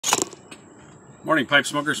Morning, pipe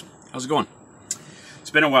smokers. How's it going? It's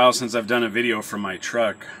been a while since I've done a video from my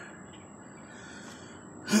truck.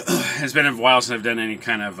 It's been a while since I've done any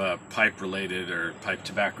kind of pipe-related or pipe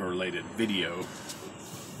tobacco-related video.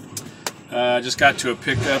 I just got to a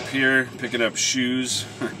pickup here, picking up shoes.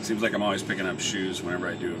 It seems like I'm always picking up shoes whenever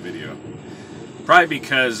I do a video. Probably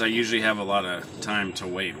because I usually have a lot of time to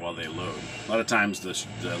wait while they load. A lot of times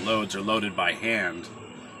the loads are loaded by hand,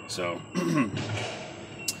 so...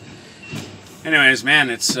 Anyways,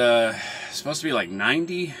 man, it's supposed to be like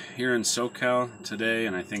 90 here in SoCal today,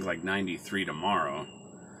 and I think like 93 tomorrow.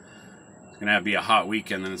 It's going to be a hot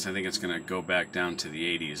weekend, and I think it's going to go back down to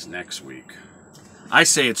the 80s next week. I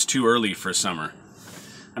say it's too early for summer.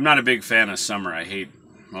 I'm not a big fan of summer. I hate,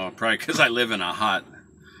 well, probably because I live in a hot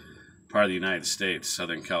part of the United States,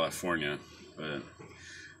 Southern California. But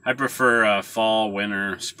I prefer fall,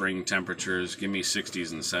 winter, spring temperatures. Give me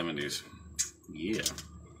 60s and 70s. Yeah.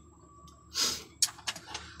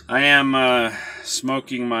 I am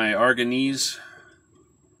smoking my Aragonese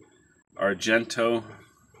Argento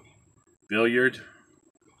Billiard.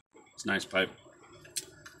 It's a nice pipe.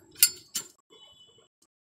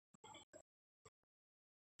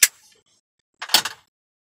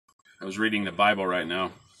 I was reading the Bible right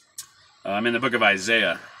now. I'm in the book of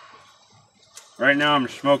Isaiah. Right now I'm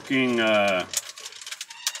smoking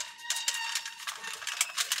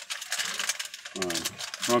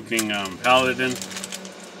Paladin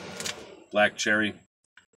Black Cherry.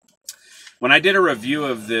 When I did a review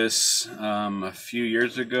of this a few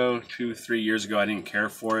years ago, 2-3 years ago, I didn't care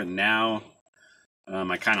for it. Now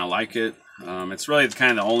I kind of like it. It's really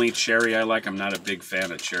kind of the only cherry I like. I'm not a big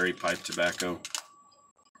fan of cherry pipe tobacco.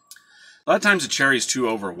 A lot of times the cherry is too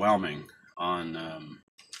overwhelming on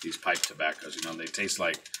these pipe tobaccos. You know, they taste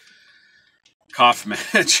like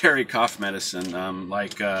cherry cough medicine,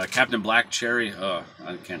 like Captain Black Cherry. Oh,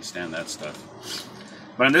 I can't stand that stuff.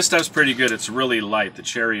 But this stuff's pretty good. It's really light. The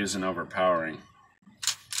cherry isn't overpowering.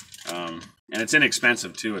 And it's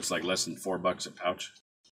inexpensive too. It's like less than $4 a pouch,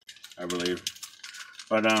 I believe.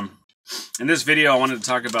 But in this video, I wanted to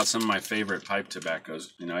talk about some of my favorite pipe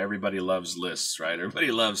tobaccos. You know, everybody loves lists, right?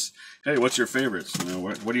 Everybody loves, hey, what's your favorites? You know,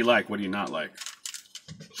 what do you like? What do you not like?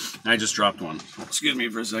 I just dropped one. Excuse me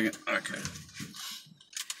for a second. Okay.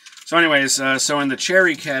 So anyways, so in the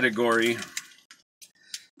cherry category,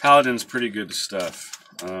 Paladin's pretty good stuff.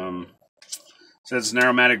 Says an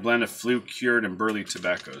aromatic blend of flue-cured and burley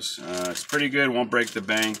tobaccos. It's pretty good, won't break the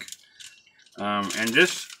bank. And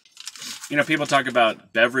just, you know, people talk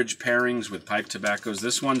about beverage pairings with pipe tobaccos.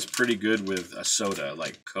 This one's pretty good with a soda,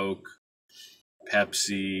 like Coke,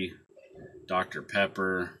 Pepsi, Dr.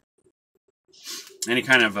 Pepper. Any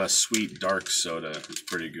kind of a sweet, dark soda is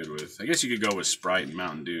pretty good with. I guess you could go with Sprite and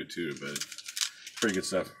Mountain Dew too, but pretty good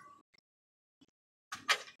stuff.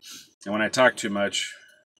 And when I talk too much,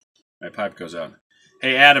 my pipe goes out.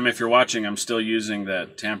 Hey, Adam, if you're watching, I'm still using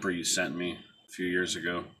that tamper you sent me a few years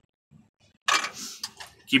ago.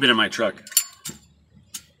 Keep it in my truck.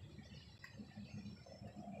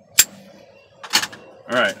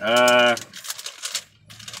 All right.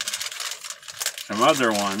 Some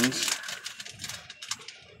other ones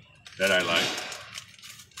that I like.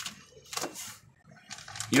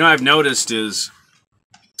 You know, I've noticed is,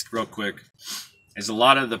 real quick, is a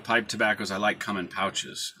lot of the pipe tobaccos I like come in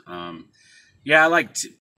pouches. Yeah, I like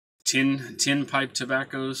tin pipe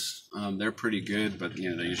tobaccos. They're pretty good, but you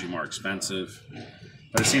know they're usually more expensive.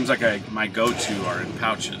 But it seems like my go-to are in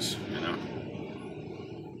pouches. You know,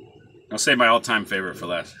 I'll save my all-time favorite for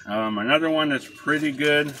last. Another one that's pretty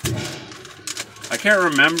good. I can't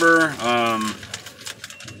remember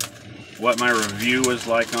what my review was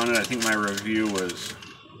like on it. I think my review was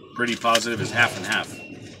pretty positive. Is Half and Half.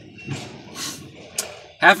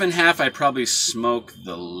 Half and Half I probably smoke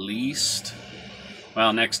the least.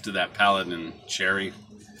 Well, next to that Paladin Cherry.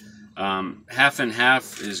 Half and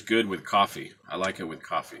Half is good with coffee. I like it with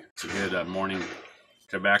coffee. It's a good morning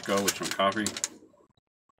tobacco with some coffee.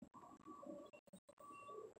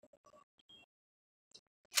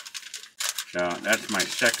 So that's my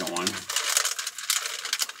second one.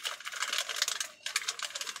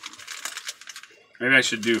 Maybe I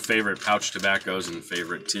should do favorite pouch tobaccos and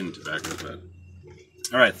favorite tin tobaccos. But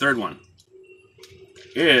all right, third one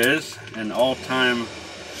is an all-time,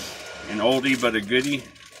 an oldie but a goodie,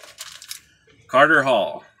 Carter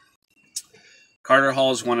Hall. Carter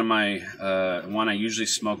Hall is one of my, one I usually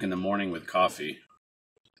smoke in the morning with coffee.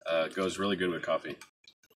 It goes really good with coffee.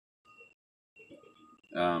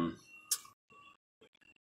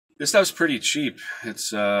 This stuff's pretty cheap.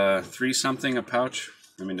 It's $3 something a pouch.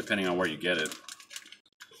 I mean, depending on where you get it.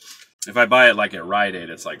 If I buy it like at Rite Aid,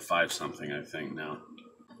 it's like $5 something, I think, now.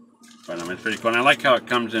 But it's pretty cool. And I like how it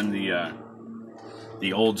comes in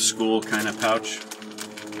the old school kind of pouch.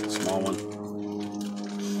 Small one.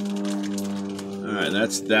 Alright,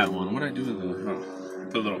 that's that one. What did I do with the... Oh,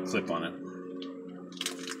 put a little clip on it.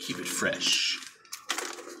 Keep it fresh.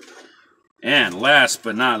 And last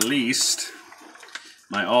but not least,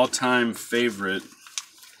 my all-time favorite... I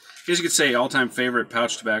guess you could say all-time favorite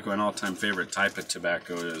pouch tobacco and all-time favorite type of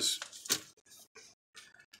tobacco is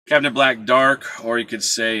Cabinet Black Dark, or you could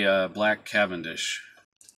say Black Cavendish.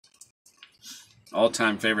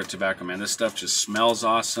 All-time favorite tobacco, man. This stuff just smells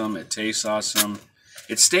awesome. It tastes awesome.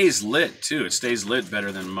 It stays lit, too. It stays lit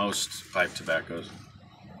better than most pipe tobaccos.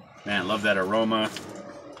 Man, love that aroma.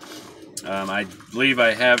 I believe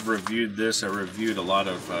I have reviewed this. I reviewed a lot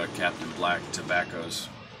of Captain Black tobaccos.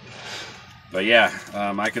 But yeah,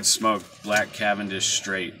 I could smoke Black Cavendish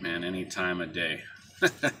straight, man, any time of day.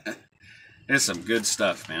 It's some good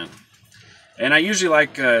stuff, man. And I usually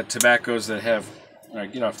like tobaccos that have...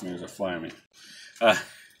 Alright, get off me, there's a fly on me.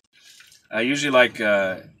 I usually like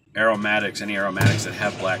aromatics, any aromatics that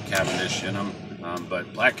have Black Cavendish in them.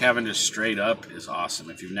 But Black Cavendish straight up is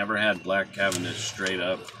awesome. If you've never had Black Cavendish straight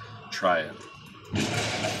up, try it.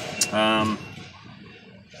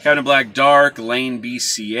 Cabinet Black Dark, Lane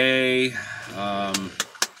BCA.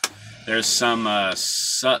 There's some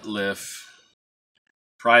Sutliff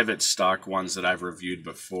private stock ones that I've reviewed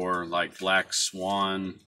before, like Black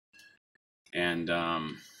Swan, and I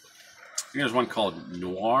think there's one called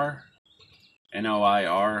Noir,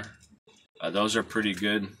 N-O-I-R. Those are pretty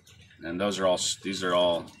good, and these are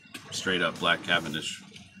all straight up Black Cavendish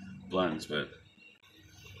blends, but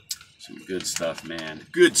some good stuff, man.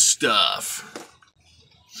 Good stuff.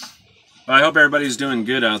 Well, I hope everybody's doing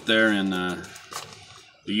good out there in the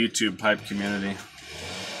YouTube pipe community.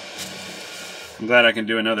 I'm glad I can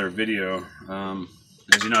do another video.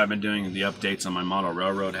 As you know, I've been doing the updates on my model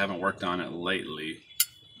railroad. I haven't worked on it lately.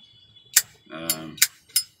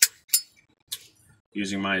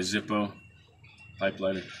 Using my Zippo pipe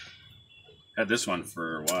lighter. Had this one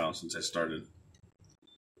for a while since I started.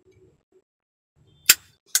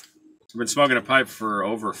 I've been smoking a pipe for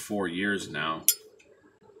over 4 years now.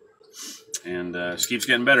 And it just keeps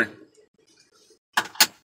getting better.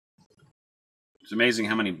 It's amazing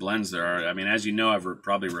how many blends there are. I mean, as you know, I've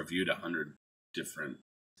probably reviewed 100 different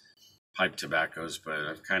pipe tobaccos, but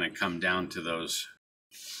I've kind of come down to those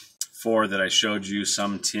 4 that I showed you,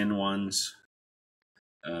 some tin ones.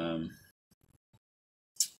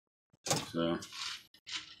 So,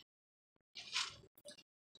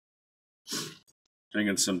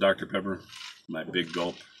 drinking some Dr. Pepper, my big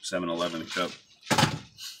gulp 7-Eleven cup.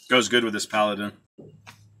 Goes good with this Paladin.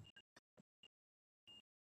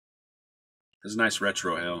 There's a nice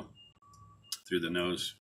retro hail through the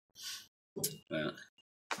nose.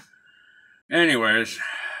 Anyways,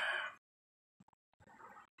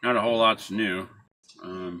 not a whole lot's new.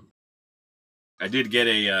 I did get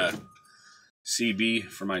a CB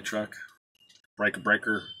for my truck.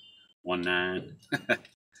 Breaker 19.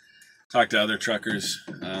 Talked to other truckers.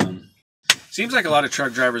 Seems like a lot of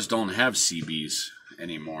truck drivers don't have CBs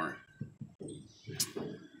anymore.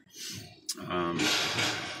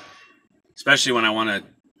 Especially when I want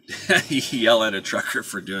to yell at a trucker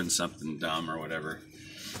for doing something dumb or whatever.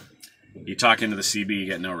 You talk into the CB, you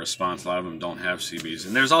get no response. A lot of them don't have CBs.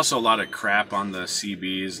 And there's also a lot of crap on the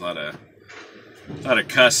CBs, a lot of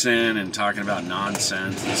cussing and talking about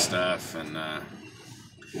nonsense and stuff. And I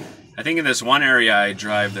think in this one area I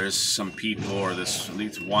drive, there's some people, or this at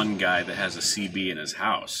least one guy that has a CB in his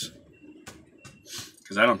house.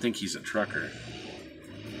 Because I don't think he's a trucker.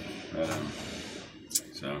 But,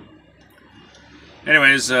 so...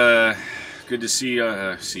 Anyways, good to see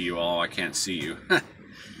you all. I can't see you.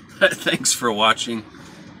 But thanks for watching.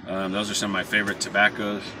 Those are some of my favorite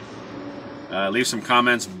tobaccos. Leave some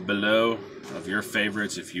comments below of your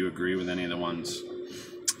favorites if you agree with any of the ones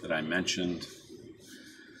that I mentioned.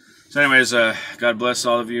 So anyways, God bless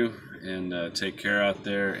all of you, and take care out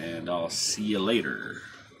there, and I'll see you later.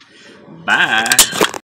 Bye.